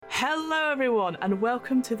Hello everyone, and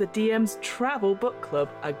welcome to the DM's Travel Book Club,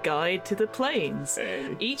 a guide to the planes.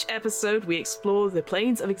 Hey. Each episode we explore the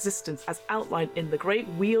planes of existence as outlined in the Great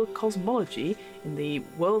Wheel cosmology in the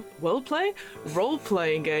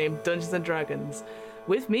role-playing game Dungeons & Dragons.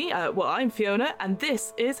 With me, I'm Fiona, and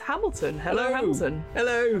this is Hamilton. Hello. Hamilton.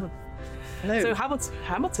 Hello. So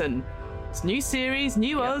Hamilton, it's new series,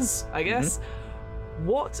 new us, I guess. Mm-hmm.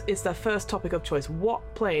 What is the first topic of choice?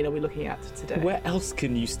 What plane are we looking at today? Where else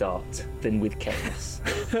can you start than with chaos?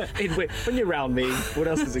 When you're around me, what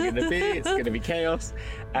else is it going to be? It's going to be chaos.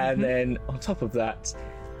 And then on top of that,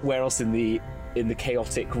 where else in the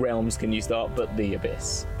chaotic realms can you start but the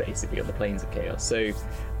abyss, basically, on the planes of chaos? So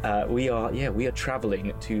we are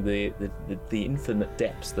traveling to the infinite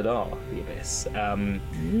depths that are the abyss. A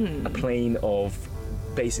plane of,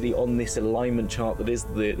 basically, on this alignment chart that is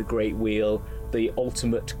the Great Wheel, the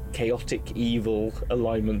ultimate chaotic evil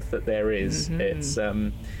alignment that there is. It's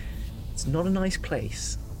not a nice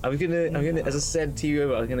place. I'm gonna, as I said to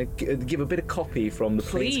you, I'm gonna give a bit of copy from the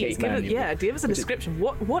Planescape manual. Give us a description.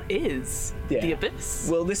 What is the abyss?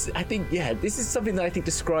 Well, this is something that I think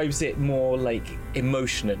describes it more like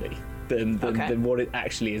emotionally than what it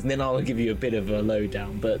actually is, and then I'll give you a bit of a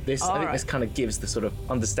lowdown. But this kind of gives the sort of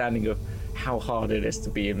understanding of how hard it is to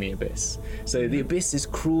be in the abyss. So the abyss is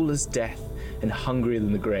cruel as death and hungrier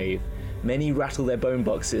than the grave. Many rattle their bone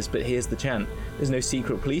boxes, but here's the chant. There's no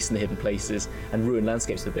secret police in the hidden places and ruined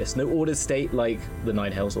landscapes of the abyss. No ordered state like the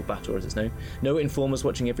Nine Hells or Bator as it's known. No informers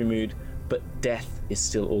watching every mood, but death is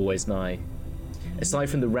still always nigh.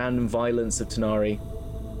 Aside from the random violence of Tanari,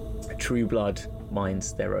 true blood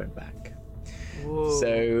minds their own back. Whoa.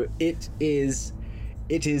 So it is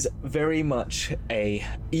very much a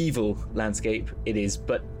evil landscape. It is,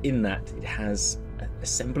 but in that it has a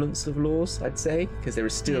semblance of laws, I'd say, because there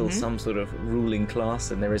is still some sort of ruling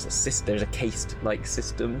class, and there's a caste-like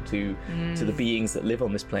system to the beings that live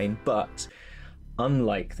on this plane. But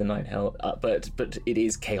unlike the Nine Hell, but it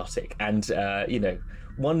is chaotic, and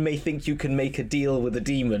one may think you can make a deal with a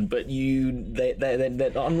demon, but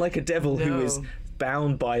they're unlike a devil who is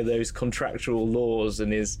bound by those contractual laws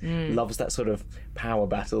and loves that sort of power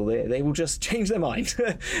battle. They will just change their mind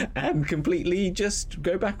and completely just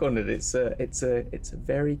go back on it. It's a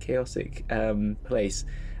very chaotic place,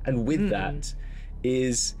 and with that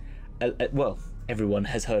is everyone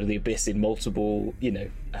has heard of the abyss in multiple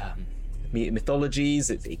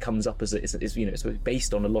mythologies. It comes up as it's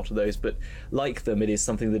based on a lot of those, but like them, it is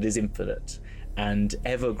something that is infinite and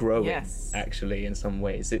ever growing. Actually, in some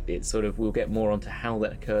ways, it sort of, we'll get more onto how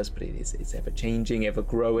that occurs, but it's ever changing, ever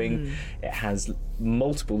growing. It has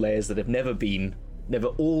multiple layers that have never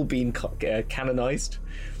all been canonized.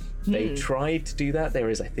 They tried to do that. There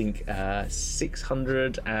is, I think,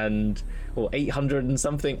 600 or 800 and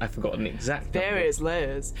something. I've forgotten the exact number. Various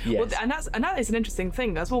layers. Yes. Well, and that is an interesting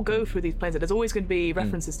thing. As we'll go through these planes, there's always going to be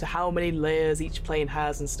references to how many layers each plane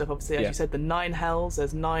has and stuff. Obviously, as you said, the 9 hells,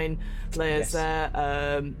 there's 9 layers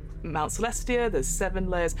there. Mount Celestia, there's 7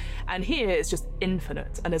 layers, and here it's just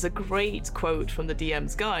infinite. And there's a great quote from the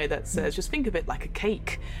DM's guide that says, just think of it like a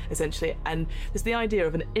cake, essentially, and there's the idea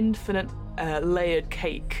of an infinite layered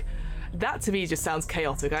cake. That to me just sounds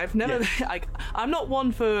chaotic. I've never, I'm not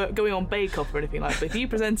one for going on Bake Off or anything like that, but if you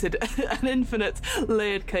presented an infinite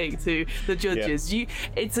layered cake to the judges,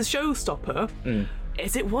 it's a showstopper.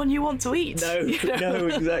 Is it one you want to eat? No, no,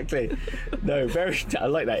 exactly. No, I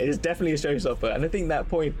like that. It is definitely a showstopper, and I think that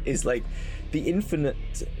point is like the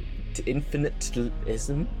infinitism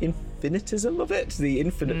of it, the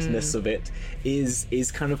infiniteness of it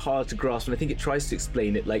is kind of hard to grasp, and I think it tries to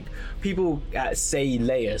explain it. Like, people say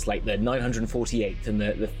layers like the 948th and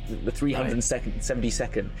the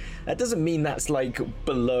 372nd. That doesn't mean that's like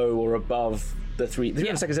below or above the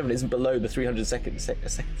 377 isn't below the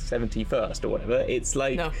 371st or whatever. It's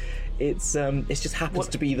like it just happens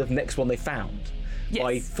to be the next one they found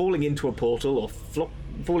by falling into a portal or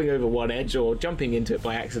falling over one edge or jumping into it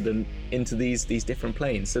by accident into these different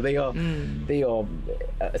planes. So they are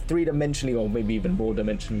three-dimensionally, or maybe even more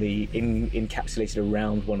dimensionally, encapsulated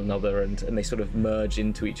around one another, and they sort of merge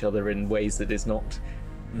into each other in ways that is not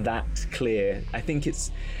that clear. I think it's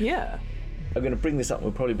I'm going to bring this up,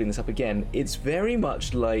 we'll probably bring this up again. It's very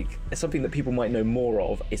much like something that people might know more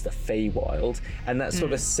of is the Feywild, and that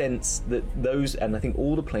sort of sense that those, and I think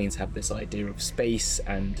all the planes have this idea of space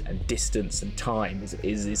and distance and time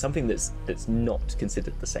is something that's not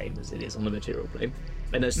considered the same as it is on the material plane.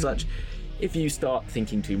 And as such, if you start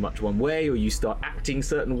thinking too much one way, or you start acting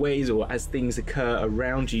certain ways, or as things occur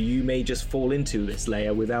around you, you may just fall into this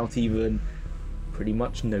layer without even pretty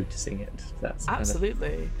much noticing it. That's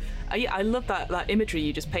absolutely. Yeah, I love that imagery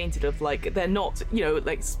you just painted of like they're not,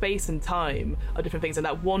 like space and time are different things, and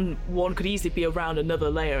that one could easily be around another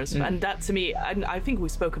layer, and that to me, and I think we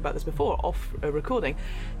spoke about this before off recording.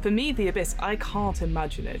 For me, the Abyss, I can't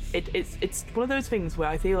imagine it. It's one of those things where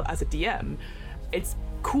I feel as a DM, it's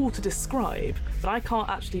cool to describe, but I can't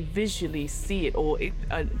actually visually see it or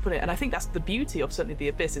put it. And I think that's the beauty of certainly the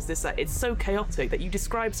Abyss, is this, that it's so chaotic that you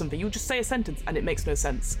describe something, you just say a sentence and it makes no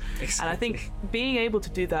sense. Exactly. And I think being able to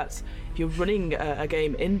do that if you're running a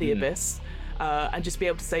game in the Abyss, and just be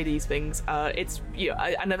able to say these things, it's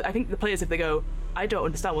and I think the players, if they go, I don't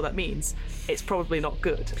understand what that means, it's probably not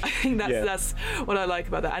good. I think that's what I like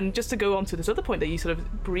about that. And just to go on to this other point that you sort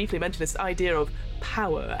of briefly mentioned, this idea of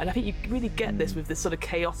power, and I think you really get this with this sort of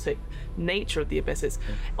chaotic nature of the Abyss. It's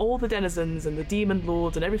all the denizens and the demon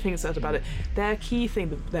lords and everything said about it, their key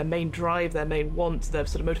thing, their main drive, their main want, their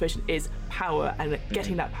sort of motivation is power, and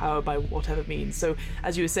getting that power by whatever means. So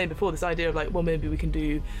as you were saying before, this idea of like, well, maybe we can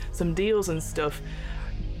do some deals and stuff,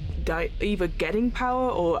 either getting power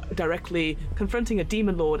or directly confronting a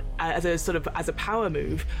demon lord as a power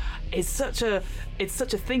move is such a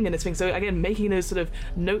thing in this thing. So again, making those sort of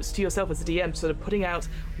notes to yourself as a DM, sort of putting out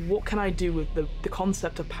what can I do with the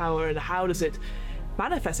concept of power, and how does it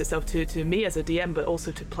manifest itself to me as a DM, but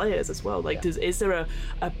also to players as well. Like, is there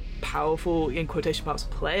a powerful, in quotation marks,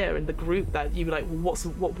 player in the group that you like, what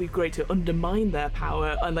would be great to undermine their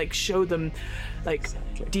power and like show them like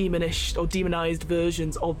demonish or demonized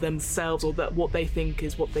versions of themselves, or that what they think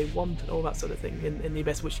is what they want, and all that sort of thing in the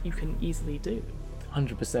Abyss, which you can easily do.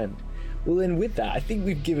 100%. Well, then with that, I think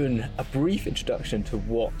we've given a brief introduction to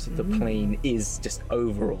what the plane is just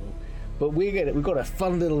overall. But we've got a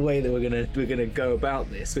fun little way that we're gonna go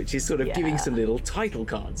about this, which is sort of giving some little title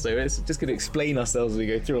cards. So it's just going to explain ourselves as we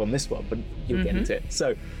go through on this one, but you'll get into it.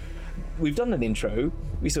 So we've done an intro.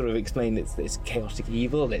 We sort of explained it's chaotic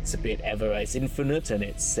evil. It's a bit it's infinite, and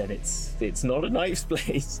it's not a nice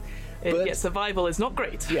place. But survival is not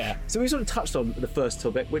great. Yeah. So we sort of touched on the first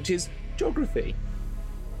topic, which is geography.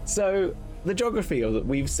 So the geography of that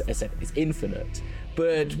we've said is infinite,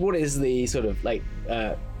 but what is the sort of like?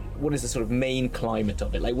 What is the sort of main climate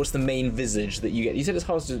of it? Like, what's the main visage that you get? You said it's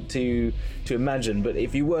hard to imagine, but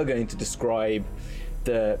if you were going to describe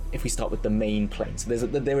if we start with the main plane, so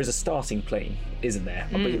there is a starting plane, isn't there?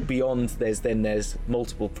 But beyond, there's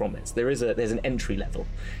multiple from it. There's an entry level,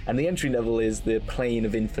 and the entry level is the plane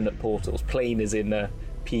of infinite portals. Plane is in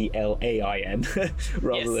PLAIN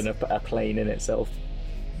rather than a plane in itself.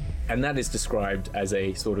 And that is described as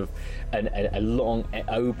a sort of a long,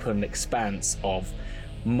 open expanse of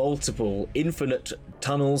multiple infinite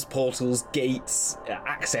tunnels, portals, gates,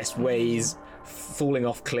 access ways, falling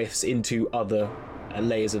off cliffs into other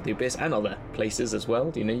layers of the Abyss and other places as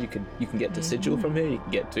well. You can get to Sigil from here. You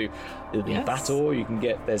can get to the Bator. You can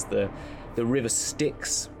get there's the river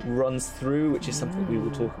Styx runs through, which is something we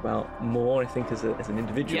will talk about more, I think, as an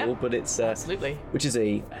individual. But it's absolutely, which is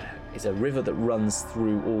a river that runs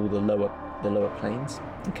through all the lower planes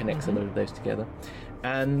and connects a load of those together.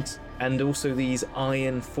 And also these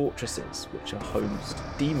iron fortresses, which are homes to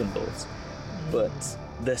demon lords. But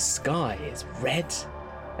the sky is red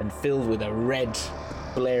and filled with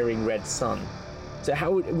a blaring red sun. So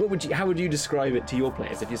how would you describe it to your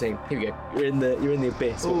players if you're saying, here we go, you're in the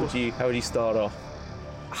Abyss? How would you start off?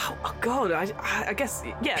 Oh God, I guess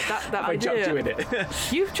that I idea. chucked you in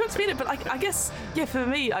it. You've chucked me in it, but I guess for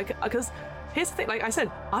me, because. Here's the thing, like I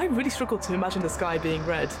said, I really struggle to imagine the sky being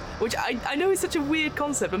red, which I know is such a weird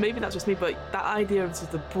concept, but maybe that's just me, but that idea of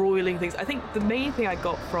sort of the broiling things, I think the main thing I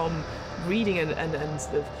got from reading and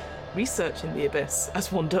sort of researching the Abyss,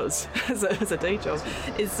 as one does as a day job,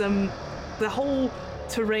 is the whole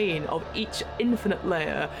terrain of each infinite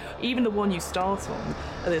layer, even the one you start on,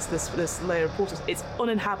 this layer of portals, it's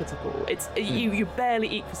uninhabitable. You barely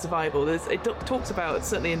eat for survival. It talks about,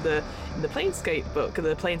 certainly in the Planescape book,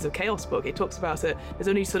 the Planes of Chaos book, it talks about it. There's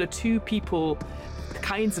only sort of two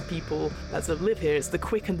kinds of people that sort of live here. It's the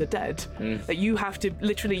quick and the dead. That you have to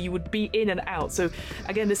literally, you would be in and out. So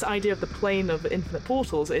again, this idea of the plane of infinite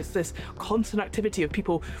portals, it's this constant activity of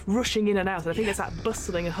people rushing in and out, and I think it's that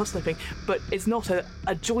bustling and hustling thing, but it's not a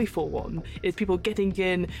joyful one. It's people getting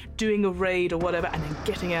in, doing a raid or whatever, and then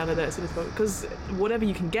getting out of there, because whatever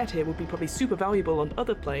you can get here would be probably super valuable on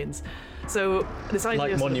other planes. So this idea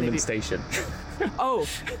like Monument Station. Oh,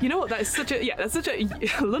 you know what? That's such a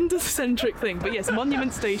London-centric thing. But yes,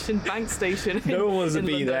 Monument Station, Bank Station. No one wants to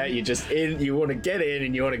be London. there. You're just in. You want to get in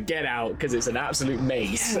and you want to get out because it's an absolute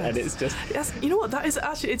maze, and it's just. Yes, you know what? That is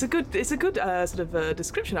actually it's a good sort of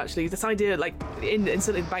description actually. This idea, like in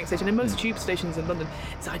certainly the Bank Station, in most tube stations in London,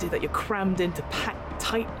 it's the idea that you're crammed into packed,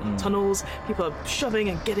 tight tunnels. People are shoving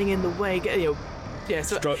and getting in the way.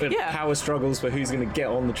 Power struggles for who's going to get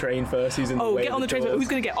on the train first, who's in the way. Get on the train, who's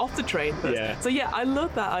going to get off the train first. Yeah. So I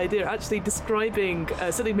love that idea, actually describing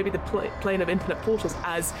certainly maybe the plane of infinite portals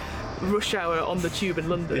as rush hour on the tube in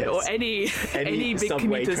London, or any big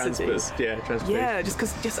commuter city. Transportation.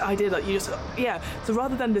 Just the idea that you just So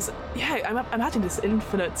rather than this, imagine this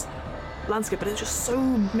infinite landscape, but there's just so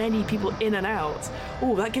many people in and out.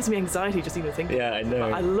 Oh, that gives me anxiety just even thinking. Yeah, I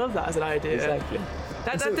know. I love that as an idea. Exactly.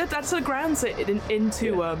 That sort of grounds it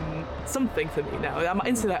into something for me now. I'm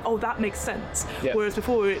instantly like, oh, that makes sense. Yeah. Whereas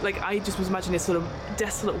before, like, I just was imagining this sort of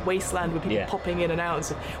desolate wasteland with people popping in and out and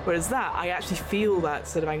stuff. Whereas that, I actually feel that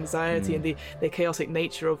sort of anxiety and the chaotic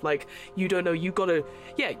nature of, like, you don't know, you got to,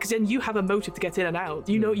 because then you have a motive to get in and out.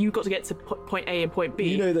 You know, you've got to get to point A and point B.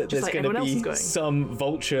 You know that there's like going to be some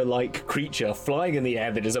vulture-like creature flying in the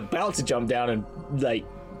air that is about to jump down and, like,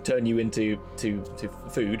 turn you into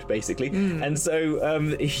food, basically. And so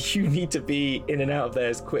you need to be in and out of there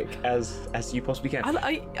as quick as you possibly can.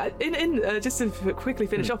 And just to quickly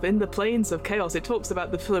finish off, in the Planes of Chaos, it talks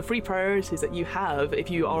about the sort of 3 priorities that you have if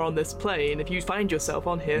you are on this plane, if you find yourself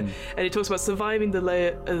on here, and it talks about surviving the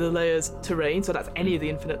layers terrain, so that's any of the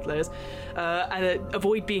infinite layers, and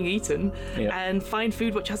avoid being eaten, and find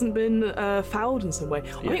food which hasn't been fouled in some way.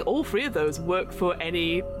 I think all 3 of those work for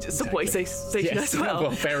any subway station as well.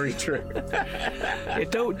 Very true.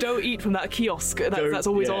 Don't eat from that kiosk. That's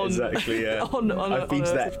always on. Exactly. Yeah. on a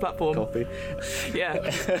platform. Coffee.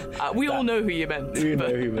 Yeah. We all know who you meant. We know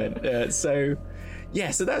who you meant. So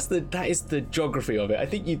that is the geography of it. I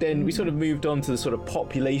think we sort of moved on to the sort of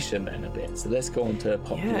population then a bit. So let's go on to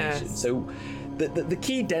population. Yes. So the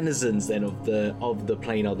key denizens then of the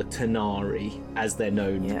plane are the Tenari, as they're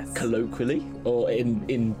known colloquially, or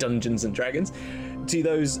in Dungeons and Dragons. To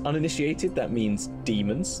those uninitiated, that means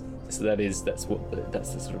demons. So that's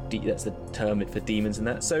the term for demons in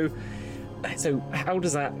that. So how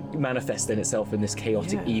does that manifest in itself in this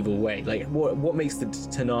chaotic, evil way? Like, what makes the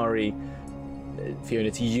Tenari,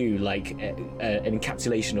 Fiona, to you, like an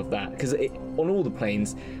encapsulation of that? Because on all the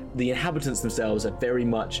planes, the inhabitants themselves are very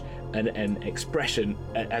much an expression,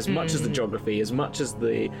 as much as the geography, as much as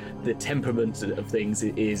the temperament of things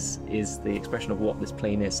is the expression of what this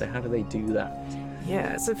plane is. So how do they do that?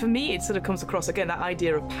 Yeah, so for me, it sort of comes across, again, that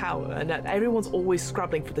idea of power, and that everyone's always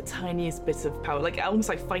scrabbling for the tiniest bit of power, like almost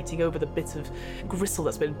like fighting over the bit of gristle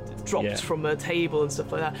that's been dropped from a table and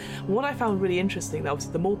stuff like that. What I found really interesting, though, was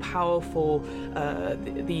the more powerful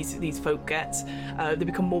these folk get, they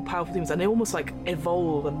become more powerful demons, and they almost like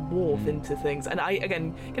evolve and morph into things. And I,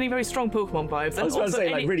 again, getting very strong Pokemon vibes. I was about to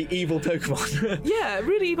say, like, really evil Pokemon. Yeah,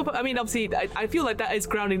 really evil. I mean, obviously, I feel like that is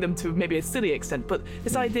grounding them to maybe a silly extent, but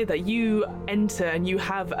this idea that you enter and you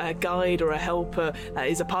have a guide or a helper that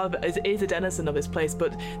is a part of it, is a denizen of this place,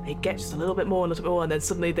 but they get just a little bit more, and then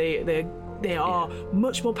suddenly they are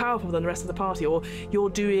much more powerful than the rest of the party. Or you're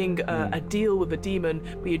doing a deal with a demon,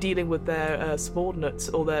 but you're dealing with their subordinates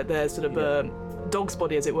or their sort of dog's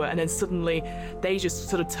body, as it were, and then suddenly they just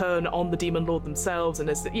sort of turn on the demon lord themselves, and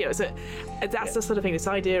that's the sort of thing. This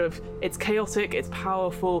idea of it's chaotic, it's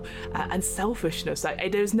powerful, and selfishness.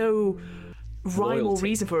 Like, there's no rhyme or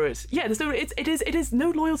reason for it. Yeah, there's no. It is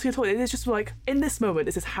no loyalty at all. It is just like, in this moment,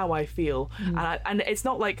 this is how I feel, and it's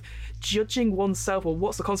not like judging oneself or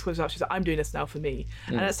what's the consequence of actually. I'm doing this now for me,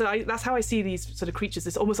 and so that's how I see these sort of creatures.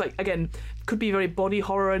 It's almost like, again, could be very body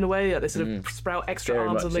horror in a way. That they sort of sprout extra very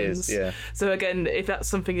arms and limbs. So again, if that's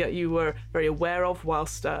something that you were very aware of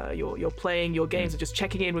whilst you're playing your games, or just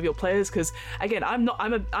checking in with your players, because again,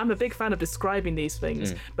 I'm a big fan of describing these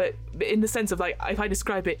things, but in the sense of, like, if I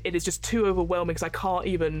describe it, it is just too overwhelming because I can't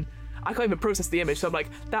even process the image, so I'm like,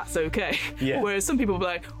 that's okay. Whereas some people will be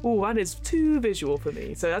like, oh, that is too visual for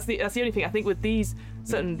me. So that's the only thing I think with these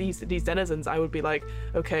denizens. I would be like,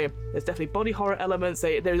 okay, there's definitely body horror elements.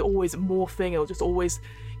 There's always morphing. It'll just always,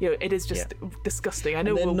 it is just disgusting. I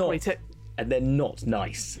know we'll probably and they're not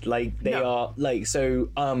nice. Like, they are, like, so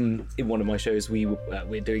in one of my shows we're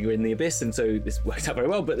doing In the Abyss, and so this worked out very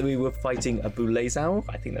well, but we were fighting a Bulezau,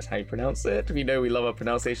 I think that's how you pronounce it. We know we love our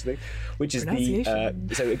pronunciation thing, which is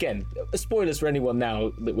so again, spoilers for anyone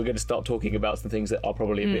now that we're going to start talking about some things that are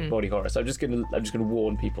probably a bit body horror, so I'm just going to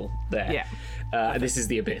warn people there. And this is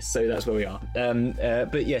the Abyss, so that's where we are.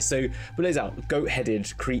 But yeah, so Bulezau,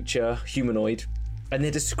 goat-headed creature, humanoid, And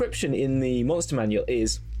their description in the monster manual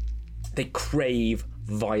is they crave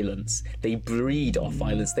violence. They breed off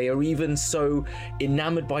violence. They are even so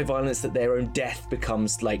enamored by violence that their own death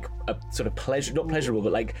becomes like a sort of pleasure, not pleasurable,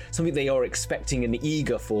 but like something they are expecting and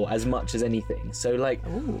eager for as much as anything. So like,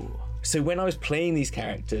 so when I was playing these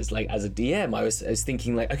characters, like as a DM, I was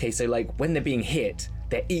thinking like, okay, so like when they're being hit,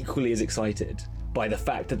 they're equally as excited by the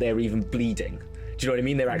fact that they're even bleeding. Do you know what I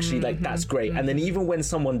mean? They're actually like, that's great. And then even when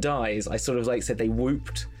someone dies, I sort of like said they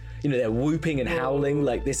whooped. You know, they're whooping and howling.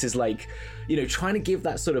 Like this is like, you know, trying to give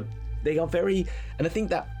that sort of, they are very, and I think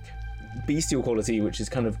that bestial quality, which is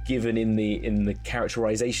kind of given in the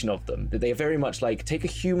characterization of them, that they are very much like take a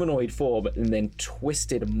humanoid form and then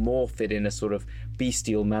twist it and morph it in a sort of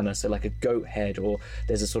bestial manner. So like a goat head, or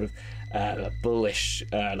there's a sort of bullish,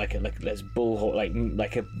 like there's bull,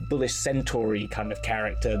 like a bullish centaur-y kind of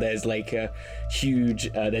character. There's like a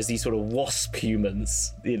huge, there's these sort of wasp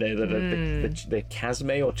humans, you know, that are the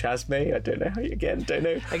Chasme or Chasme. I don't know how you don't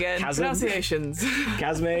know. Again, pronunciations.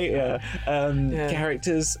 Chasme,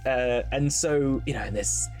 characters, and so you know,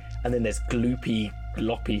 and then there's gloppy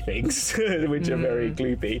things, which are very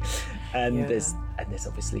gloopy, and there's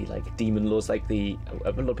obviously like demon lords, like a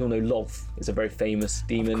lot of people know Lolth is a very famous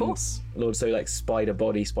demon lord, so like spider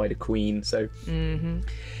body, spider queen, so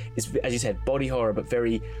it's, as you said, body horror but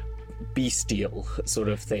very bestial sort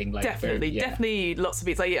of thing, like definitely lots of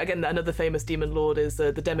beats. Like again, another famous demon lord is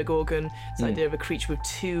the Demogorgon. It's the idea of a creature with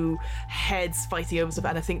two heads fighting over stuff,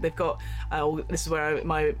 and I think they've got this is where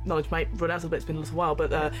my knowledge might run out a little bit, it's been a little while,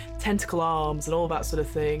 but tentacle arms and all that sort of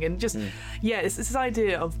thing, and just it's this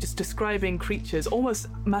idea of just describing creatures almost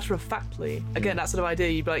matter-of-factly. Again, that sort of idea,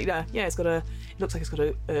 you'd be like, it's got it looks like it's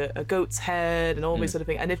got a goat's head and all this sort of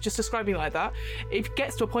thing, and if just describing it like that, it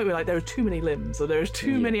gets to a point where like there are too many limbs, or there are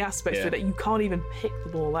too many aspects to it that you can't even pick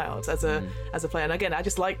them all out as a player. And again, I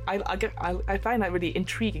just like I find that really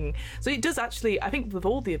intriguing. So it does actually, I think with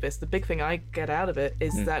all the Abyss, the big thing I get out of it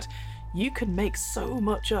is that you can make so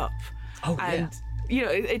much up. You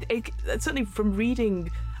know, it certainly from reading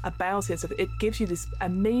about it, so it gives you this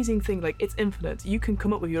amazing thing, like it's infinite. You can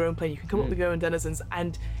come up with your own plane, you can come up with your own denizens,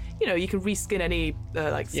 and you know, you can reskin any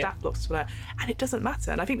like stat blocks for that, and it doesn't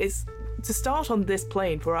matter. And I think it's, to start on this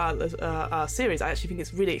plane for our series, I actually think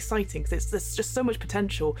it's really exciting because there's just so much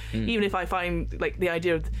potential. Even if I find like the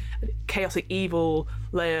idea of chaotic evil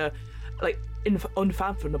layer like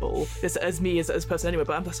unfathomable as a person anyway,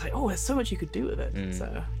 but I'm just like, there's so much you could do with it.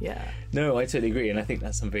 So no, I totally agree, and I think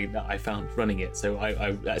that's something that I found running it, so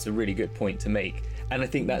I that's a really good point to make. And I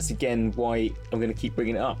think that's again why I'm going to keep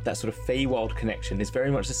bringing it up. That sort of Feywild connection is very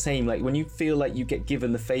much the same. Like when you feel like you get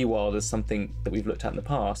given the Feywild as something that we've looked at in the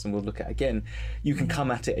past and we'll look at again, you can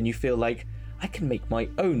come at it and you feel like, I can make my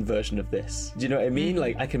own version of this. Do you know what I mean?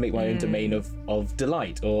 Like I can make my own domain of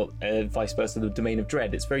delight, or vice versa, the domain of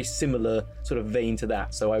dread. It's very similar sort of vein to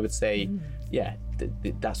that. So I would say,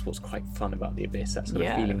 that's what's quite fun about the Abyss. That sort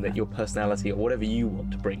of feeling that your personality or whatever you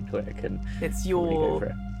want to bring to it it's your really go for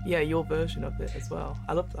it. Your version of it as well.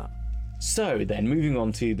 I love that. So then moving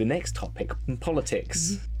on to the next topic,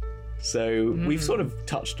 politics. So we've sort of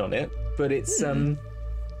touched on it, but it's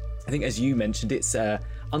I think as you mentioned, it's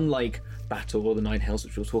unlike Battle or the Nine Hells,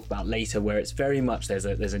 which we'll talk about later, where it's very much there's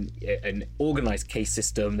an organized case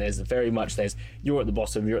system. There's you're at the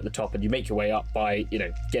bottom, you're at the top, and you make your way up by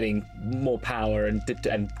getting more power and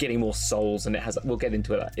getting more souls, and we'll get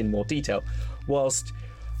into it in more detail. Whilst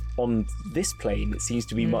on this plane, it seems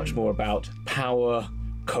to be much more about power,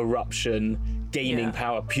 corruption, gaining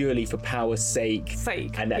power purely for power's sake,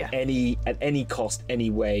 and at any cost, any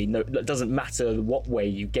way. No, it doesn't matter what way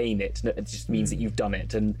you gain it. It just means that you've done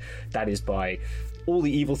it, and that is by all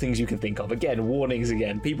the evil things you can think of. Again, warnings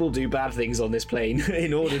again. People do bad things on this plane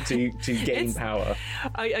in order to gain power.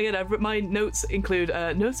 My notes include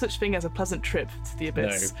no such thing as a pleasant trip to the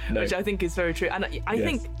Abyss, which I think is very true. And I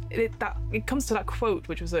think it comes to that quote,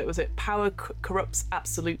 which was it power corrupts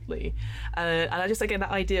absolutely. And I just, again,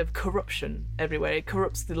 that idea of corruption everywhere, it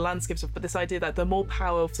corrupts the landscape stuff, but this idea that the more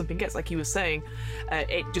power something gets, like he was saying,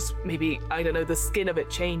 it just maybe, I don't know, the skin of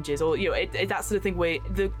it changes, or that sort of thing where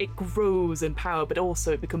it grows in power, but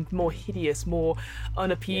also it becomes more hideous, more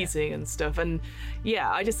unappeasing and stuff. And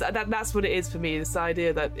I just that's what it is for me, this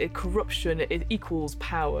idea that corruption, it equals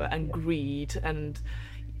power and greed, and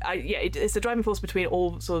it's the driving force between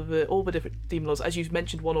all the different demon lords. As you've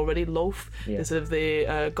mentioned, one already, Lolth, the sort of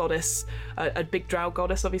the goddess, a big drow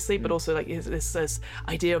goddess, obviously, but also like this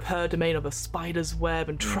idea of her domain of a spider's web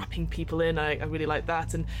and trapping people in. I really like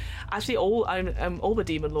that. And actually, all the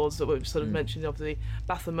demon lords that we've sort of mentioned, obviously,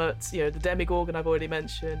 Baphomet, the Demigorgon I've already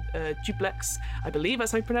mentioned, Duplex, I believe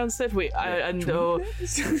that's how you pronounce it.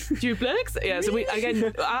 Duplex, yeah. So we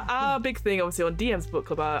again, our big thing, obviously, on DM's book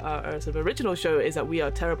club, our sort of original show, is that we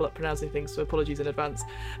are terrible at pronouncing things, so apologies in advance.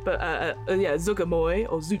 But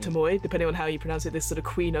Zugamoy or Zutamoy, depending on how you pronounce it, this sort of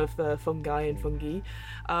queen of fungi and fungi.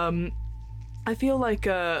 I feel like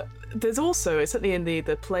there's also, certainly in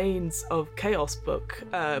the Planes of Chaos book,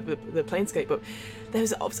 the Planescape book,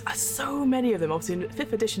 there's so many of them. Obviously in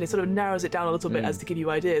 5th edition it sort of narrows it down a little bit as to give you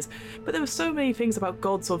ideas, but there were so many things about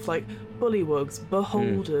gods of like bullywugs,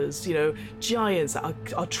 beholders, giants that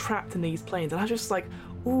are trapped in these planes, and I was just like,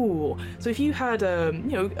 ooh. So if you had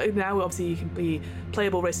now obviously you can be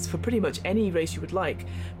playable races for pretty much any race you would like,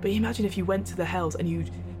 but imagine if you went to the Hells and you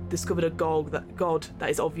discovered a god that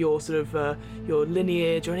is of your sort of your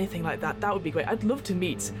lineage or anything like that. That would be great. I'd love to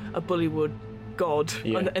meet a Bullywug god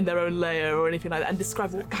in their own lair or anything like that, and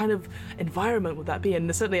describe what kind of environment would that be.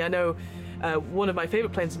 And certainly I know one of my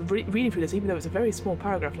favourite planes, reading through this, even though it's a very small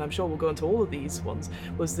paragraph, and I'm sure we'll go into all of these ones,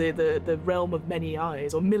 was the realm of many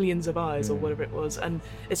eyes, or millions of eyes, or whatever it was. And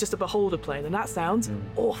it's just a beholder plane, and that sounds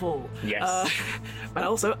awful. Yes. But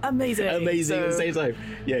also amazing. Amazing at the same time.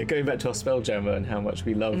 Yeah, going back to our Spelljammer and how much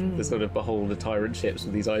we love the sort of beholder tyrant ships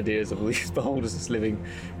with these ideas of all these beholders just living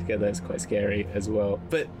together. It's quite scary as well.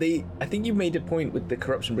 But I think you made a point with the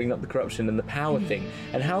corruption, bringing up the corruption and the power thing,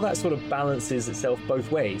 and how that sort of balances itself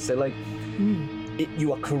both ways. So like,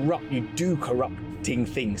 you do corrupting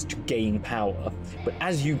things to gain power, but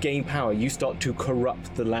as you gain power you start to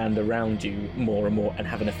corrupt the land around you more and more and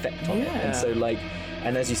have an effect on it. And so like,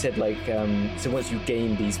 and as you said, like so once you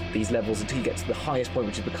gain these levels until you get to the highest point,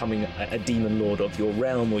 which is becoming a demon lord of your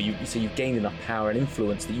realm, or you've gained enough power and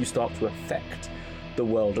influence that you start to affect the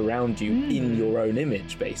world around you in your own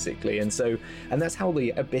image, basically. And that's how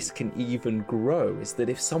the Abyss can even grow, is that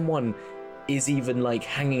if someone is even like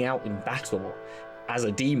hanging out in battle as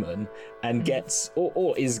a demon and gets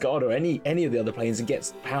or Isgard or any of the other planes and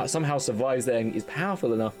gets somehow survives there and is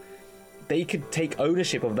powerful enough, they could take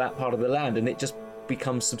ownership of that part of the land and it just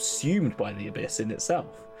becomes subsumed by the Abyss in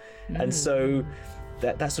itself. And so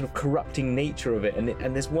that sort of corrupting nature of it,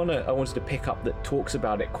 and there's one I wanted to pick up that talks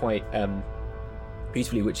about it quite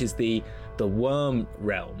beautifully, which is the worm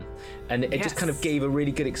realm, and it just kind of gave a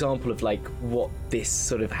really good example of like what this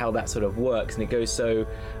sort of, how that sort of works. And it goes, so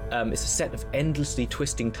it's a set of endlessly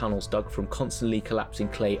twisting tunnels dug from constantly collapsing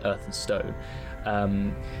clay, earth and stone.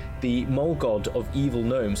 The mole god of evil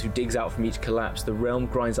gnomes who digs out from each collapse, the realm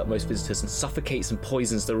grinds up most visitors and suffocates and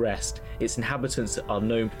poisons the rest. Its inhabitants are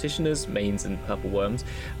gnome petitioners, manes and purple worms.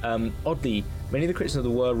 Oddly, many of the creatures of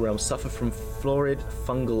the world realm suffer from florid,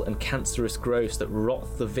 fungal and cancerous growths that rot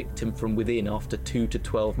the victim from within after 2 to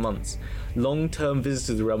 12 months. Long-term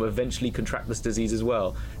visitors of the realm eventually contract this disease as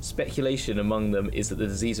well. Speculation among them is that the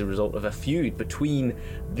disease is a result of a feud between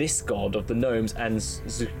this god of the gnomes and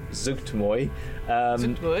Zuggtmoy,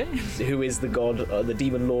 who is the god, the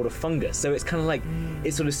demon lord of fungus. So it's kind of like,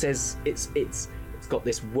 it sort of says it's got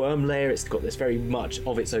this worm layer, it's got this very much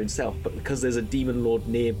of its own self, but because there's a demon lord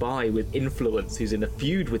nearby with influence who's in a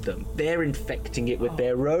feud with them, they're infecting it with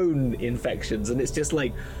their own infections, and it's just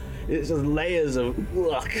like, it's just layers of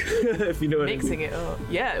if you know what I mean. Mixing it up.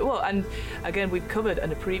 Yeah, well, and again, we've covered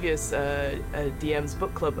in a previous DM's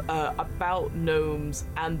book club about gnomes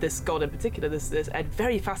and this god in particular, this a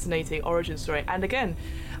very fascinating origin story. And again,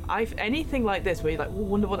 anything like this where you're like,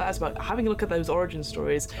 wonder what that's about, having a look at those origin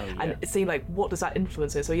stories and seeing like, what does that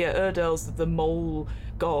influence it? So yeah, Urdel's the mole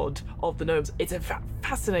god of the gnomes. It's a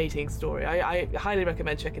fascinating story. I highly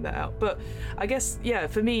recommend checking that out. But I guess, yeah,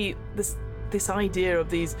 for me, this idea of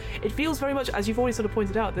these, it feels very much, as you've already sort of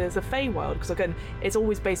pointed out, there's a Feywild, because again, it's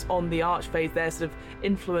always based on the Archfays, their sort of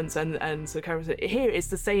influence and sort of character. Here it's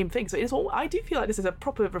the same thing, so it's all, I do feel like this is a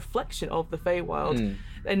proper reflection of the Feywild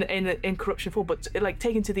in corruption form, but like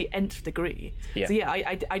taken to the nth degree. So yeah,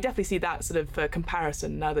 I definitely see that sort of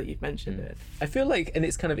comparison now that you've mentioned it. I feel like, and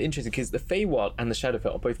it's kind of interesting because the Feywild and the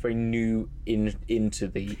Shadowfell are both very new into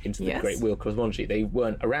the Great Wheel cosmology. They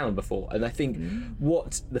weren't around before, and I think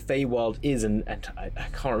what the Feywild is, and I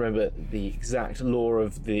can't remember the exact lore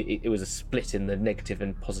of it was a split in the negative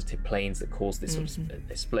and positive planes that caused this sort of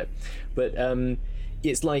this split, but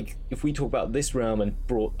it's like if we talk about this realm and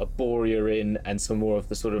brought Arboria in and some more of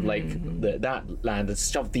the sort of like that land and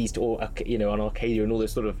shoved these to, on Arcadia and all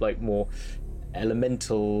those sort of like more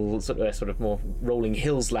elemental sort of more rolling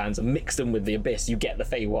hills lands and mix them with the abyss, you get the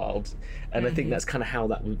Feywild. And I think that's kind of how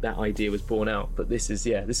that idea was born out. But this is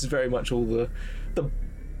very much all the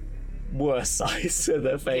worst sides of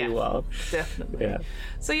the Feywild. Definitely.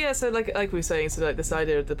 So like we were saying, so like this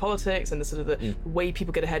idea of the politics and the sort of the way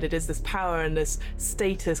people get ahead, it is this power and this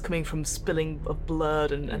status coming from spilling of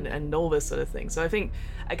blood and all this sort of thing. So I think,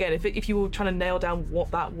 again, if you were trying to nail down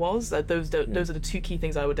what that was, those are the two key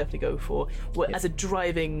things I would definitely go for as a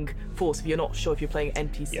driving force. If you're not sure if you're playing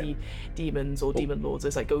NPC demons or demon lords,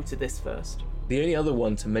 it's like go to this first. The only other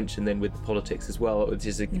one to mention then with the politics as well, which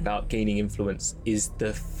is about gaining influence, is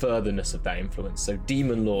the furtherness of that influence. So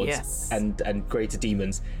demon lords and greater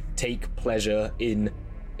demons take pleasure in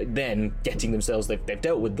then getting themselves, they've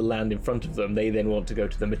dealt with the land in front of them, they then want to go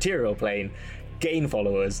to the material plane, gain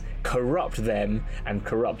followers, corrupt them, and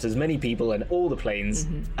corrupt as many people and all the planes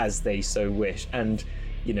as they so wish. And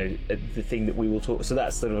the thing that we will talk, so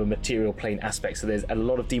that's sort of a material plane aspect. So there's a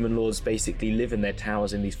lot of demon lords basically live in their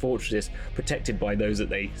towers in these fortresses, protected by those that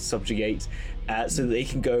they subjugate, so that they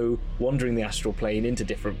can go wandering the astral plane into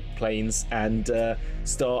different planes and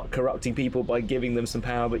start corrupting people by giving them some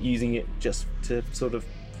power, but using it just to sort of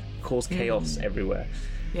cause chaos everywhere.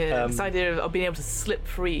 This idea of being able to slip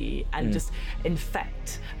free and just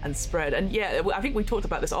infect and spread. And I think we talked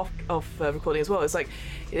about this off recording as well. It's like,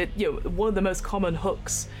 one of the most common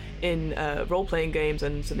hooks in role-playing games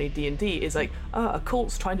and certainly D&D is like, a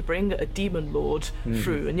cult's trying to bring a demon lord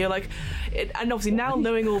through, and you're like, and obviously now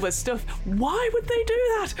knowing all this stuff, why would they do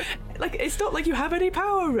that? Like, it's not like you have any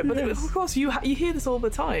power over it, but of course you hear this all the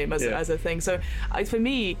time as a thing. So for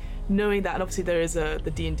me, knowing that, and obviously there is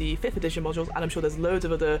the D&D 5th edition modules, and I'm sure there's loads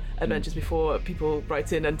of other adventures before people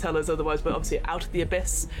write in and tell us otherwise, but obviously Out of the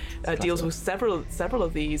Abyss deals with several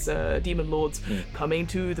of these demon lords coming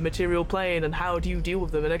to the material plane, and how do you deal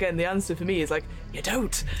with them? And again, the answer for me is like, you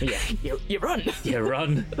don't. You run. You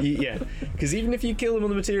run. Because even if you kill them on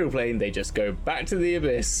the material plane, they just go back to the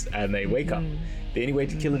abyss and they wake up. The only way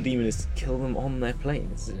to kill a demon is to kill them on their plane.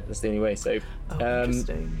 That's the only way. So,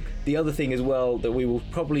 interesting. The other thing as well that we will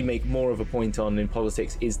probably make more of a point on in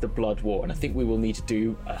politics is the blood war, and I think we will need to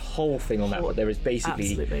do a whole thing on that. But there is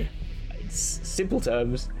basically, in simple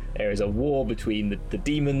terms, there is a war between the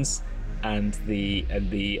demons and the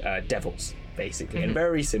devils, basically, in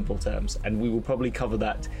very simple terms. And we will probably cover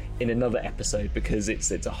that in another episode because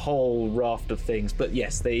it's a whole raft of things. But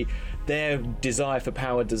yes, their desire for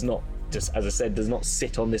power does not, just as I said, does not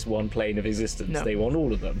sit on this one plane of existence. No. They want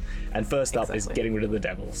all of them. And first up is getting rid of the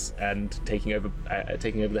devils and taking over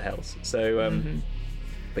the hells. So,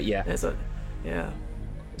 but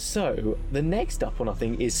So the next up on our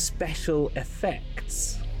thing is special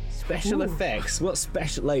effects. Special effects. What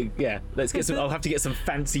special? Let's get some. I'll have to get some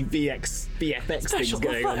fancy VFX things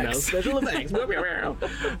going on now. Special effects.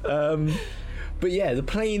 But the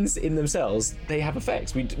planes in themselves, they have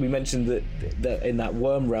effects. We mentioned that in that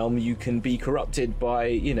worm realm, you can be corrupted by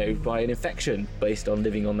an infection based on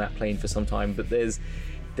living on that plane for some time. But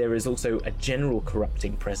there is also a general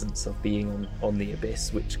corrupting presence of being on the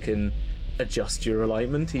abyss, which can adjust your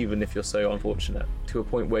alignment, even if you're so unfortunate, to a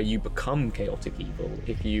point where you become chaotic evil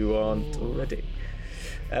if you aren't already.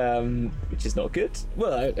 Which is not good.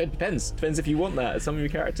 Well, it depends. Depends if you want that. Some of your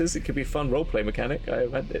characters, it could be a fun roleplay mechanic.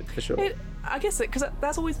 I've had it for sure. I guess because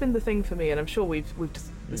that's always been the thing for me, and I'm sure we've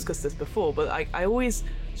discussed this before. But I always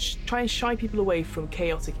try and shy people away from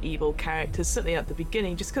chaotic evil characters, certainly at the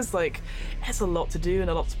beginning, just because there's a lot to do and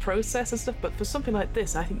a lot to process and stuff. But for something like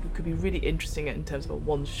this, I think it could be really interesting in terms of a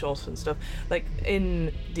one shot and stuff. Like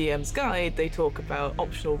in DM's Guide, they talk about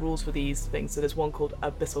optional rules for these things. So there's one called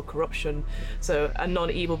Abyssal Corruption. So a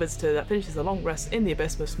non-evil visitor that finishes a long rest in the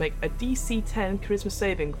abyss must make a DC 10 charisma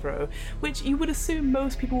saving throw, which you would assume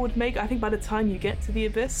most people would make. I think by the time you get to the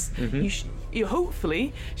abyss, you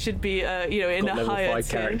hopefully should be in a higher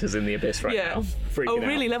tier. Characters in the abyss right now.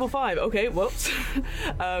 Really? Level 5? Okay, whoops.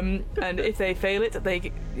 And if they fail it,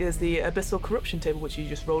 there's the Abyssal Corruption table, which you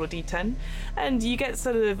just roll a d10, and you get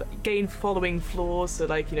sort of gain following flaws, so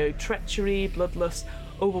treachery, bloodlust,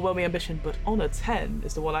 overwhelming ambition. But on a 10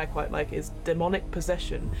 is the one I quite like, is demonic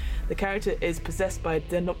possession. The character is possessed by a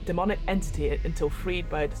demonic entity until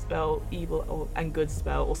freed by a dispel evil and good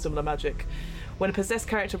spell or similar magic. When a possessed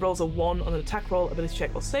character rolls a 1 on an attack roll, ability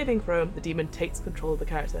check, or saving throw, the demon takes control of the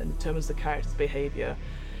character and determines the character's behaviour.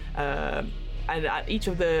 And at each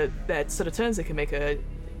of their sort of turns, they can make a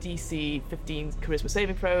DC 15 charisma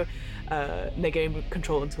saving throw. They gain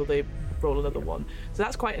control until they roll another 1. So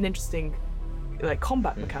that's quite an interesting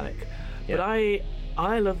combat mechanic. But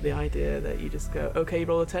I love the idea that you just go, okay, you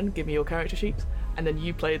roll a 10, give me your character sheet, and then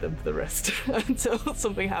you play them for the rest until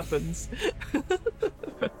something happens.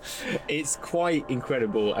 It's quite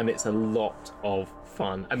incredible, and it's a lot of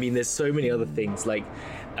fun. I mean, there's so many other things, like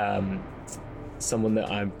someone that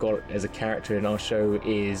I've got as a character in our show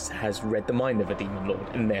has read the mind of a demon lord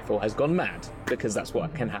and therefore has gone mad, because that's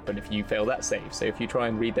what can happen if you fail that save. So if you try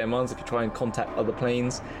and read their minds, if you try and contact other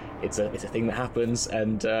planes, it's a thing that happens,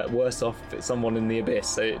 and worse off if it's someone in the abyss.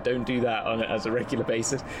 So don't do that as a regular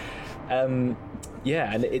basis. And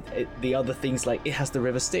the other things, like it has the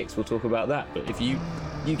river Styx, we'll talk about that, but if you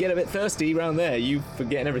get a bit thirsty around there, you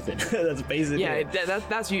forget everything. That's basically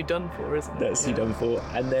that's you done for, isn't it? That's you done for.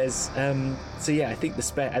 And there's I think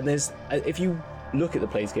and there's if you look at the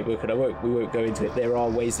Planescape book, and we won't go into it, there are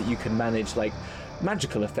ways that you can manage like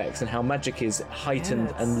magical effects and how magic is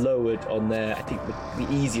heightened and lowered on there. I think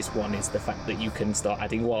the easiest one is the fact that you can start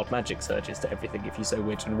adding wild magic surges to everything if you so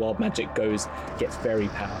wish, and wild magic gets very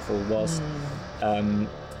powerful whilst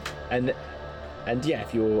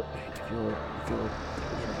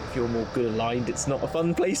if you're more good aligned, it's not a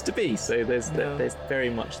fun place to be. So there's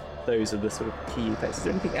very much those are the sort of key effects. Is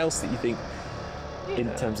there anything else that you think in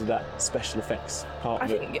terms of that special effects part? I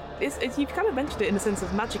think it's you've kind of mentioned it in the sense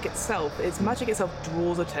of magic itself. Magic itself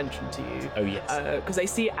draws attention to you. Oh yes. Because they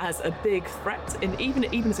see it as a big threat, and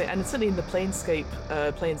even say, and certainly in the Planescape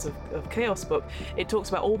Planes of Chaos book, it talks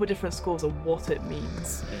about all the different schools and what it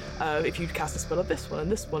means. If you cast a spell of this one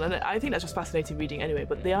and this one, and I think that's just fascinating reading anyway.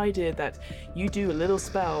 But the idea that you do a little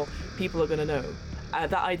spell, people are going to know.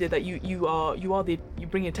 That idea that you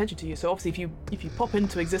bring attention to you. So obviously if you pop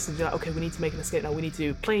into existence, you're like, okay, we need to make an escape now, we need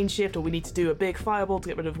to plane shift, or we need to do a big fireball to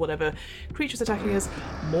get rid of whatever creatures attacking us,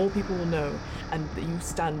 more people will know, and that you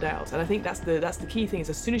stand out. And I think that's the key thing, is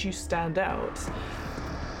as soon as you stand out,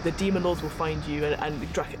 the demon lords will find you and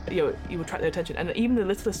you will attract their attention. And even the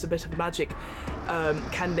littlest bit of magic,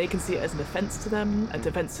 they can see it as an offense to them, an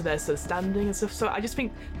offense to their sort of standing and stuff. So I just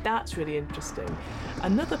think that's really interesting.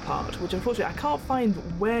 Another part, which unfortunately I can't find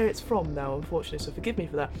where it's from now, unfortunately, so forgive me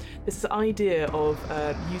for that. This idea of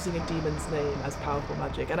using a demon's name as powerful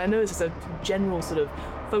magic. And I know this is a general sort of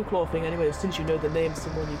folklore thing anyway. As soon as you know the name of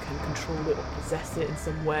someone, you can control it or possess it in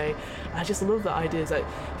some way. And I just love that idea, is like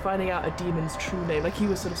finding out a demon's true name, like you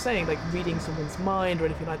were sort of saying, like reading someone's mind or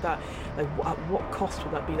anything like that. Like at what cost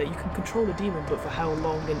would that be? That you can control a demon, but for how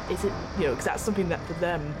long? And is it, because that's something that for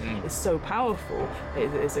them is so powerful.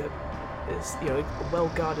 It's a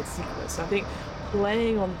well-guarded secret. So I think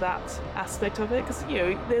playing on that aspect of it, because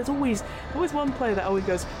there's always one player that always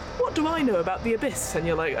goes, what do I know about the Abyss? And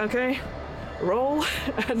you're like, okay, roll.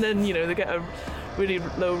 And then they get a really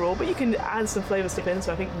low roll, but you can add some flavor stuff in.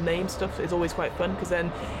 So I think name stuff is always quite fun, because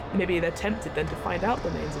then maybe they're tempted then to find out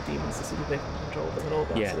the names of demons to see if they can control them and all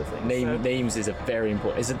that sort of thing. Names is a very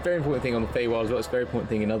important thing on the Feywild as well. It's a very important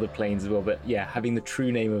thing in other planes as well. But yeah, having the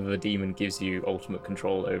true name of a demon gives you ultimate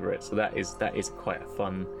control over it. So that is quite a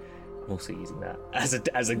fun. I'm also using that as a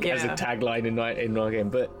tagline in my game.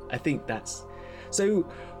 But I think that's so.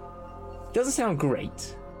 Doesn't sound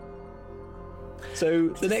great. So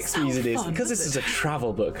the next reason is because this is a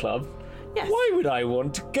travel book club. Yes. Why would I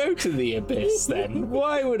want to go to the Abyss then?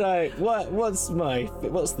 Why would I? What's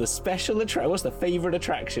the special attraction? What's the favourite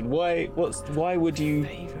attraction? Why would you?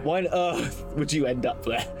 Favorite. Why on earth would you end up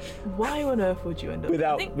there? Why on earth would you end up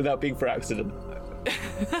without being for accident?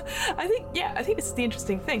 I think this is the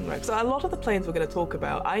interesting thing, right? So a lot of the planes we're going to talk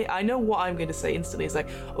about, I know what I'm going to say instantly is like,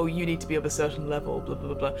 oh, you need to be of a certain level, blah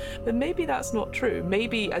blah blah blah. But maybe that's not true.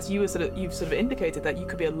 Maybe, as you've sort of indicated, that you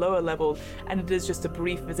could be a lower level, and it is just a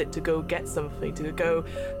brief visit to go get something, to go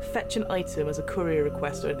fetch an item as a courier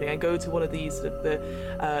request or anything, and go to one of these sort of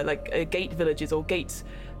the gate villages or gate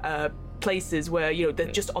places where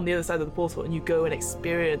they're just on the other side of the portal, and you go and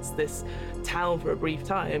experience this town for a brief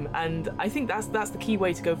time. And I think that's the key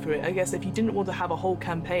way to go through it. I guess if you didn't want to have a whole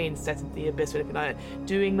campaign set into the Abyss or anything like that,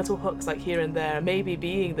 doing little hooks like here and there, maybe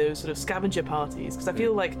being those sort of scavenger parties, because I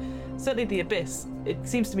feel like certainly the Abyss, it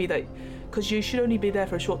seems to me that because you should only be there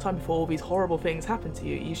for a short time before all these horrible things happen to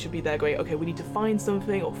you. You should be there going, okay, we need to find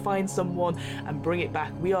something or find someone and bring it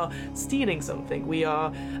back. We are stealing something. We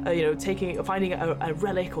are, finding a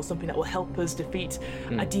relic or something that will help us defeat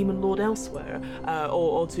a demon lord elsewhere,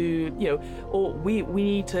 or we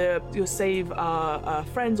need to save our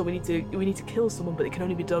friends, or we need to kill someone, but it can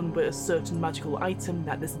only be done with a certain magical item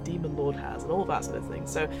that this demon lord has, and all that sort of thing.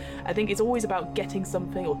 So I think it's always about getting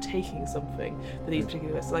something or taking something for these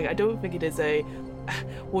particular lists. Like I don't think it is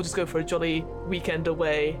we'll just go for a jolly weekend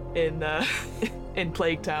away in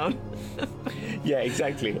Plague Town. Yeah,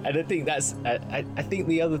 exactly. And I think that's I think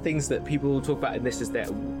the other things that people talk about in this is that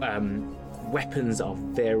weapons are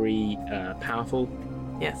very powerful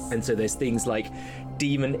Yes. And so there's things like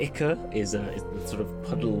Demon Ichor is the sort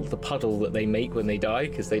of the puddle that they make when they die,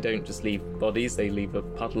 because they don't just leave bodies, they leave a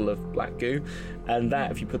puddle of black goo. And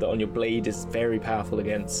that, if you put that on your blade, is very powerful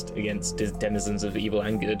against denizens of evil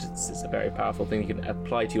and good. It's a very powerful thing you can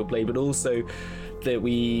apply to your blade. But also that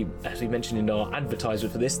as we mentioned in our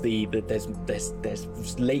advertisement for this,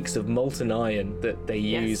 there's lakes of molten iron that they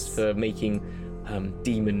use for making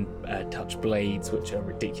demon touch blades, which are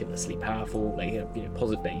ridiculously powerful. They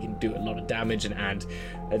posit that you can do a lot of damage and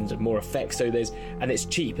more effect. So and it's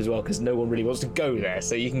cheap as well, because no one really wants to go there.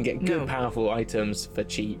 So you can get good powerful items for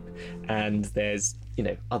cheap. And there's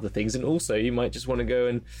other things, and also you might just want to go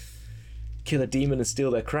and kill a demon and steal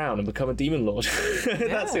their crown and become a demon lord.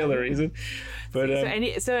 That's the other reason. But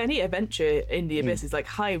so any adventure in the Abyss is like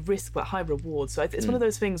high risk but high reward. So it's one of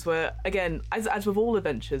those things where, again, as with all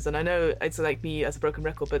adventures, and I know it's like me as a broken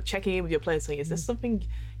record, but checking in with your players, saying, is this something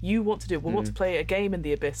you want to do? We want to play a game in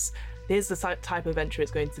the Abyss. Here's the type of adventure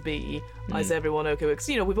it's going to be. Is everyone okay? Because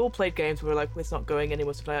we've all played games where we're like, it's not going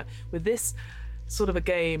anywhere, stuff like that. With this sort of a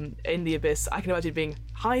game in the Abyss, I can imagine being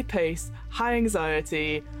high pace, high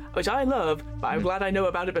anxiety, which I love, but I'm glad I know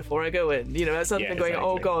about it before I go in. That's something going,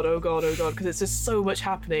 oh god, because it's just so much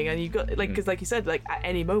happening, and you've got because like you said, like at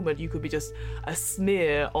any moment you could be just a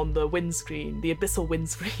smear on the windscreen, the abyssal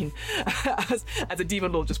windscreen, as a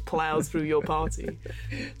demon lord just plows through your party.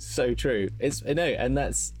 So true. And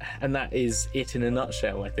that is it in a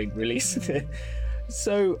nutshell, I think, really.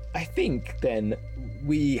 So I think then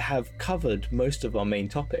we have covered most of our main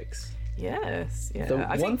topics. Yes. Yeah. Go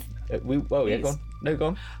on. No, go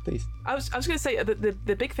on, please. I was going to say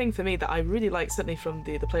the big thing for me that I really like, certainly from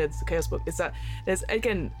the Pleiades of Chaos book, is that there's,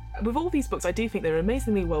 again, with all these books, I do think they're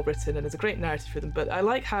amazingly well written and there's a great narrative for them, but I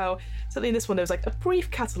like how, certainly in this one, there was like a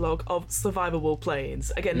brief catalogue of survivable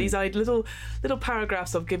planes. Again, these are little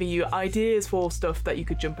paragraphs of giving you ideas for stuff that you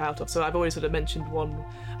could jump out of. So I've already sort of mentioned one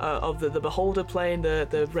of the Beholder plane,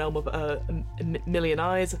 the realm of a million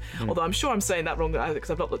eyes, although I'm sure I'm saying that wrong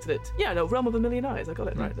because I've not looked at it. Yeah, no, realm of a million eyes, I got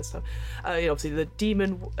it right this time. Obviously the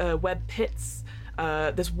demon web pits.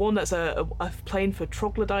 There's one that's a plane for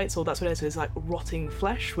troglodytes, or that's what it is. So it's like rotting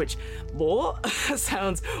flesh, which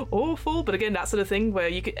sounds awful, but again, that sort of thing where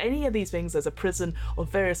you could, any of these things, there's a prison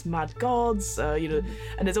of various mad gods, and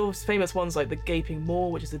there's always famous ones like the Gaping Maw,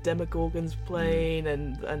 which is the Demogorgon's plane,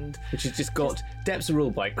 and which has just got depths are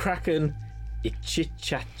ruled by Kraken,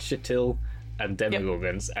 Ichichachitil, and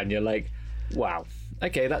Demogorgons, and you're like, wow.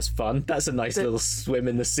 Okay, that's fun. That's a nice little swim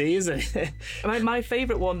in the sea, isn't it? My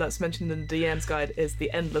favourite one that's mentioned in the DM's guide is the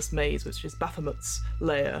Endless Maze, which is Baphomet's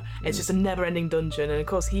lair. It's just a never-ending dungeon, and of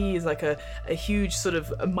course he is like a huge sort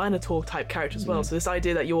of a Minotaur type character as well. So this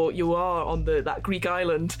idea that you are on that Greek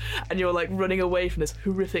island and you're like running away from this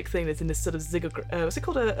horrific thing that's in this sort of what's it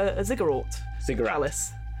called, a ziggurat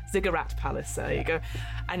palace. Ziggurat Palace, there you go.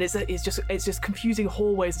 And it's just confusing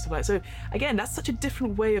hallways and stuff like that. So again, that's such a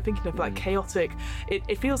different way of thinking of like chaotic.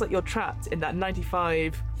 It feels like you're trapped in that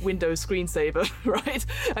 95 Windows screensaver, right?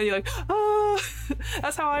 And you're like,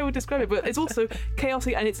 that's how I would describe it. But it's also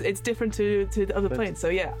chaotic, and it's different to the other planes. So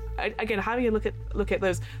yeah, again, having a look at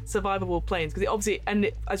those survivable planes, because obviously,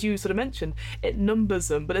 as you sort of mentioned, it numbers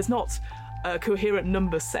them, but it's not a coherent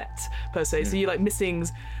number set per se. So you're like missing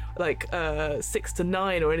like 6 to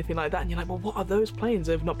 9 or anything like that, and you're like, well, what are those planes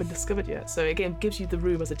that have not been discovered yet? So again, gives you the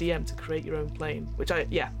room as a DM to create your own plane, which I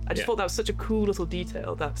just thought that was such a cool little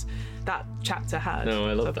detail that chapter had. No,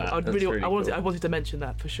 I love that. I wanted to mention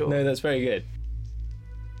that for sure. No, that's very good.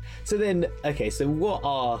 So then, okay, so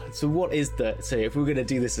what is so if we're going to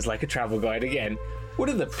do this as like a travel guide again, what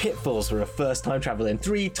are the pitfalls for a first-time traveler in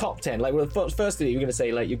 3 top 10? Like, well, first thing you're going to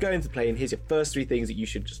say, like, you're going to play, and here's your first 3 things that you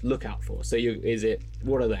should just look out for. So,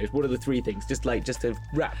 what are those? What are the 3 things? Just to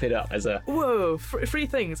wrap it up as a... Whoa, 3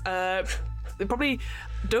 things. Probably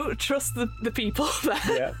don't trust the people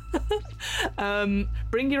there. Yeah.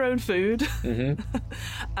 Bring your own food.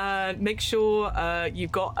 And make sure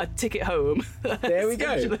you've got a ticket home. There we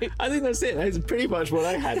go. I think that's it. That's pretty much what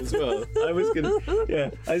I had as well. I was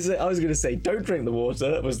gonna say don't drink the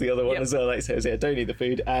water was the other one as well. Like so, don't eat the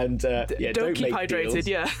food, and don't keep make hydrated.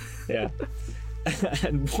 Deals. Yeah.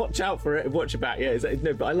 And watch out for it. Watch about. Yeah.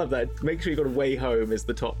 No, but I love that. Make sure you got a way home is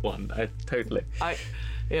the top one. Totally.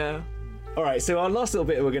 Yeah. All right, so our last little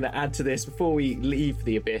bit we're going to add to this before we leave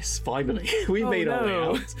the Abyss, finally. We've made our way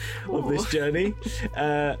out of this journey.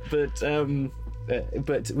 But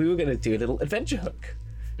we were going to do a little adventure hook.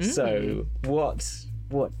 So what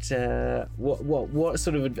what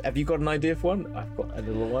sort of, have you got an idea for one? I've got a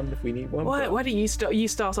little one if we need one. Why don't you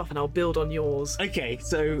start off and I'll build on yours. Okay,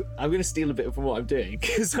 so I'm going to steal a bit from what I'm doing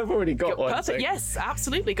because I've already got one. Perfect. So, yes,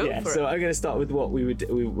 absolutely. Go for it. So I'm going to start with what we're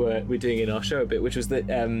doing in our show a bit, which was that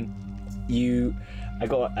I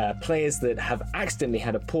got players that have accidentally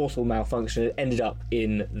had a portal malfunction and ended up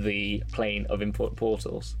in the plane of import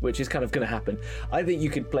portals, which is kind of going to happen. I think you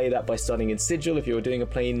could play that by starting in Sigil if you were doing a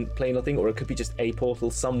plane or thing, or it could be just a portal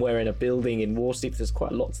somewhere in a building in Warsdeep. There's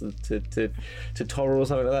quite a lot to Toril or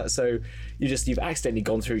something like that. So you've accidentally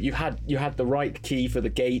gone through. You had the right key for the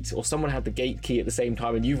gate, or someone had the gate key at the same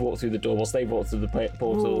time, and you've walked through the door whilst they walked through the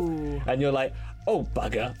portal. Ooh. And you're like, oh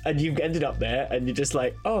bugger, and you've ended up there, and you're just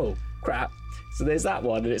like, oh crap. So there's that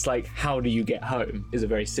one, and it's like, how do you get home is a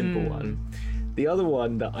very simple one. The other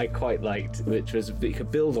one that I quite liked, which was that you could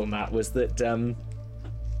build on that, was that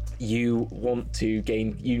you want to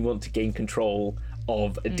gain control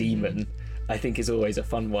of a demon. I think is always a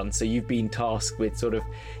fun one. So you've been tasked with sort of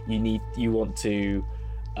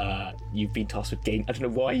you've been tasked with gain. I don't know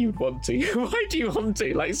why you'd want to. Why do you want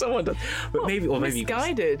to? Like someone does, but maybe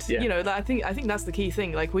misguided. You know, that I think that's the key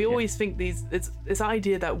thing. Like we always think it's this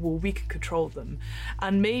idea that we can control them,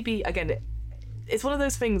 and maybe again. It's one of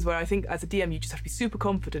those things where I think as a DM you just have to be super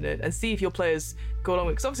confident in it and see if your players go along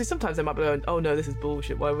with it. Because obviously sometimes they might be going, oh no, this is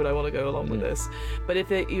bullshit, why would I want to go along with this? But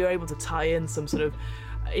if you're able to tie in some sort of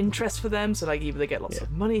interest for them, so like either they get lots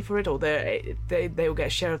of money for it, or they will get a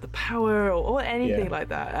share of the power, or anything like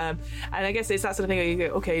that. And I guess it's that sort of thing where you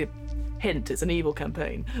go, okay, hint, it's an evil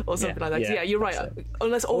campaign or something like that. So you're right.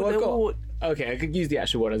 Unless okay, I could use the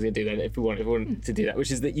actual one I was going to do then if we wanted to do that,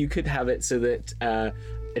 which is that you could have it so that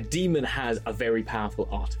a demon has a very powerful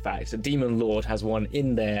artifact. A demon lord has one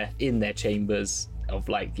in their chambers of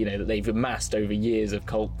that they've amassed over years of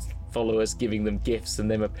cult followers, giving them gifts and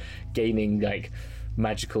them gaining like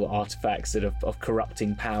magical artifacts that of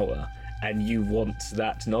corrupting power. And you want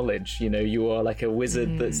that knowledge. You are like a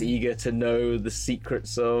wizard that's eager to know the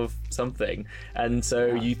secrets of something, and so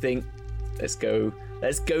you think, let's go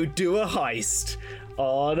do a heist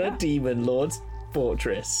on a demon lord's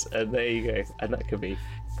fortress, and there you go, and that could be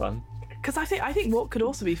fun. Because I think what could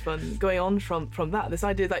also be fun going on from that, this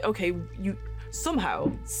idea like, okay, you somehow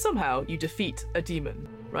you defeat a demon,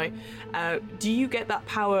 right? Do you get that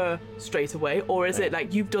power straight away, or is it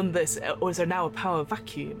like you've done this, or is there now a power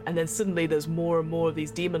vacuum, and then suddenly there's more and more of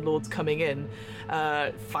these demon lords coming in,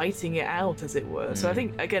 fighting it out, as it were? So I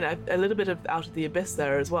think again a little bit of Out of the Abyss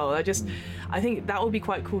there as well. I think that would be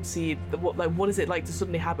quite cool to see what is it like to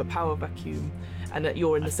suddenly have a power vacuum, and that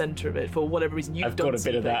you're in the center of it for whatever reason. I've got a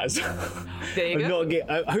bit of that as well. There you go.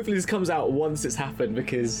 Hopefully this comes out once it's happened,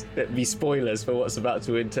 because it'd be spoilers for what's about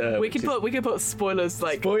to enter. We can put spoilers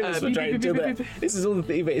like spoilers for trying to do that. This is all the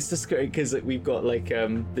thing, but it's just because we've got like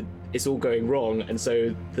it's all going wrong, and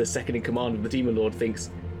so the second in command of the demon lord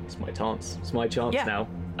thinks it's my chance now.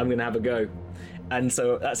 I'm gonna have a go. And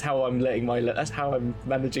so that's how I'm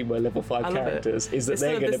managing my level 5 characters. Is that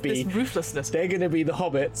they're going to be ruthlessness. They're going to be the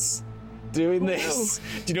hobbits doing this.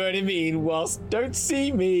 Do you know what I mean? Don't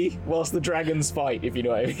see me whilst the dragons fight, if you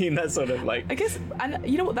know what I mean. That's sort of like, I guess, and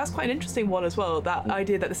you know what? That's quite an interesting one as well. That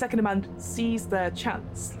idea that the second in command sees their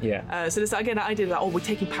chance. Yeah. So this again, that idea that we're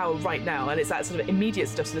taking power right now, and it's that sort of immediate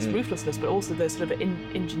stuff. So there's ruthlessness, but also there's sort of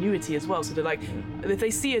ingenuity as well. So they're like, if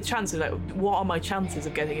they see a chance, they're like, what are my chances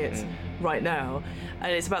of getting it right now?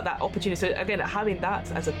 And it's about that opportunity. So again, having that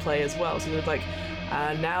as a play as well. So they're like,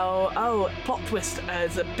 plot twist,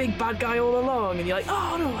 there's a big bad guy all along, and you're like,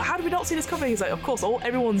 oh no, how did we not see this coming? He's like, of course,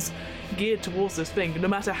 everyone's geared towards this thing, no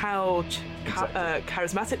matter how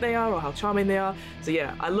charismatic they are or how charming they are. So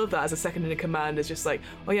yeah, I love that as a second in command. It's just like,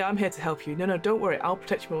 oh yeah, I'm here to help you. No, don't worry, I'll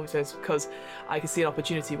protect you because I can see an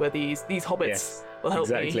opportunity where these hobbits will help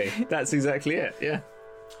me. Exactly, that's exactly it. Yeah,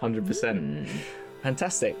 100%.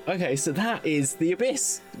 Fantastic. Okay, so that is the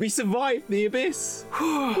Abyss. We survived the Abyss.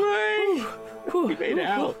 Hooray! We made it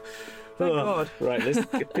out. Thank God. Right, I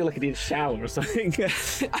feel like I need a shower or something. I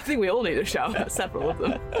think we all need a shower, several of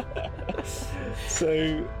them.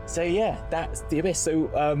 So yeah, that's the Abyss.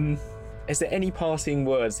 So is there any parting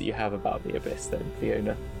words that you have about the Abyss then,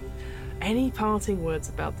 Fiona? Any parting words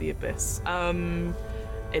about the Abyss?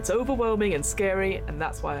 It's overwhelming and scary, and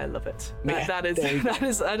that's why I love it. That is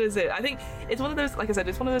it. I think it's one of those, like I said,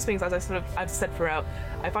 it's one of those things, as I've said throughout,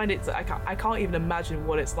 I find I can't even imagine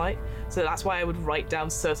what it's like. So that's why I would write down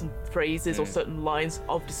certain phrases or certain lines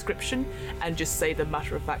of description and just say them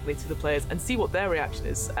matter-of-factly to the players and see what their reaction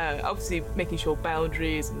is. Obviously making sure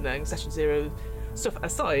boundaries and session 0 stuff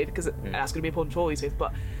aside, because that's going to be important for all these things,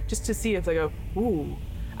 but just to see if they go, ooh,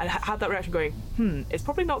 and have that reaction going, it's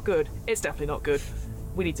probably not good, it's definitely not good.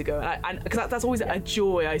 we need to go. And because that's always a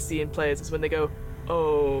joy I see in players, is when they go,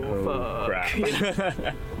 oh fuck. Crap. You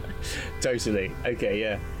know? Totally.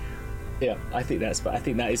 Okay, yeah. I think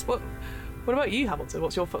that is. What about you, Hamilton?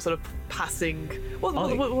 What's your sort of passing? What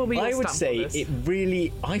would I would say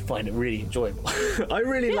I find it really enjoyable. I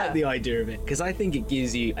really like the idea of it, because I think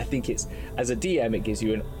it's, as a DM, it gives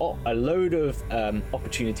you a load of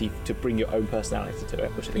opportunity to bring your own personality to it,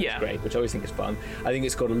 which I think is great, which I always think is fun. I think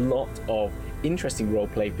it's got a lot of interesting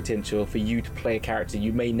roleplay potential for you to play a character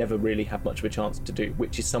you may never really have much of a chance to do,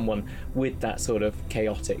 which is someone with that sort of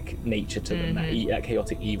chaotic nature to them, that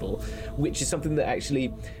chaotic evil, which is something that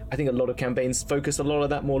actually I think a lot of campaigns focus a lot of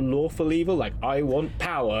that more lawful evil, like I want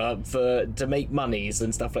power to make monies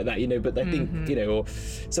and stuff like that, but I think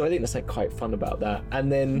so I think that's like quite fun about that.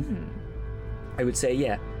 And then I would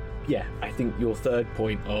say I think your third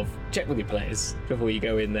point of check with your players before you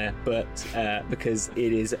go in there, but because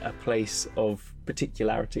it is a place of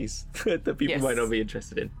particularities that people might not be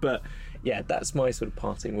interested in. But yeah, that's my sort of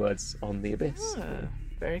parting words on the Abyss.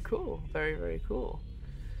 Very cool. Very, very cool.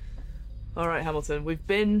 All right, Hamilton, we've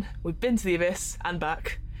been to the Abyss and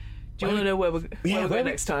back. Do you want to know where we're going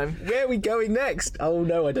next time? Where are we going next? Oh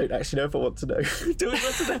no, I don't actually know if I want to know. Do we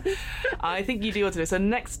want to know? I think you do want to know. So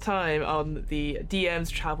next time on the DM's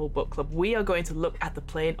Travel Book Club, we are going to look at the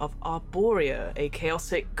plane of Arborea, a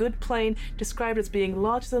chaotic good plane described as being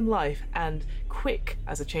larger than life and quick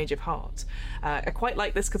as a change of heart. I quite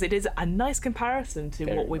like this because it is a nice comparison to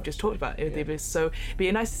what we've just talked about in the Abyss. So it'd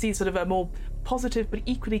be nice to see sort of a more positive but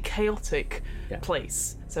equally chaotic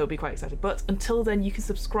place. So it'll be quite exciting. But until then, you can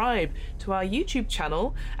subscribe to our YouTube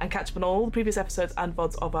channel and catch up on all the previous episodes and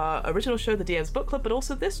VODs of our original show, the DM's Book Club, but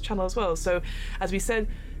also this channel as well. So as we said,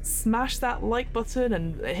 smash that like button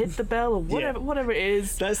and hit the bell or whatever it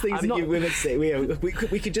is. That's things that you women say.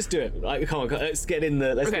 We could just do it. Like, come on, let's get in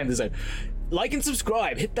the zone. Like and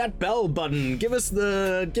subscribe. Hit that bell button. Give us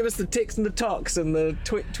the ticks and the talks and the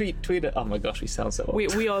tweet. Oh my gosh, we sound so old.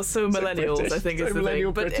 We are so millennials. So I think is the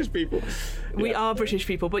millennial thing. British people. We are British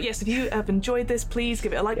people. But yes, if you have enjoyed this, please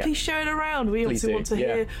give it a like. Please share it around. We also want to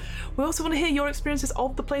hear. We also want to hear your experiences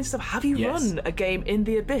of the plane stuff. Have you run a game in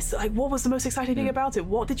the Abyss? Like, what was the most exciting thing about it?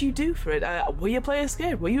 What did you do for it? Were you a player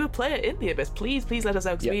scared? Were you a player in the Abyss? Please let us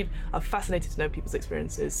know, because we are fascinated to know people's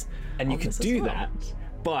experiences. And you can do that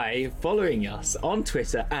by following us on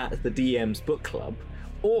Twitter at the DM's Book Club,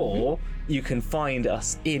 or you can find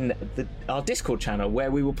us in our Discord channel,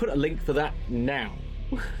 where we will put a link for that now.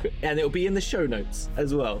 And it'll be in the show notes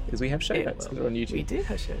as well, because we have show notes on YouTube. We do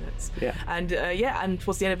have show notes. Yeah. And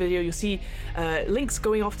towards the end of the video, you'll see links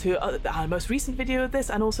going off to our most recent video of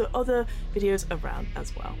this and also other videos around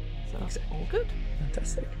as well. So all good.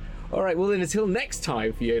 Fantastic. All right, well then, until next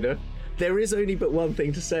time, Fiona, there is only but one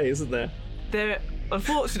thing to say, isn't there?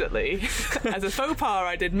 Unfortunately, as a faux pas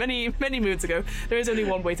I did many moons ago, there is only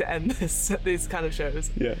one way to end these kind of shows.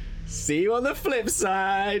 Yeah. See you on the flip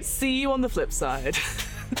side. See you on the flip side.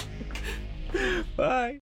 Bye.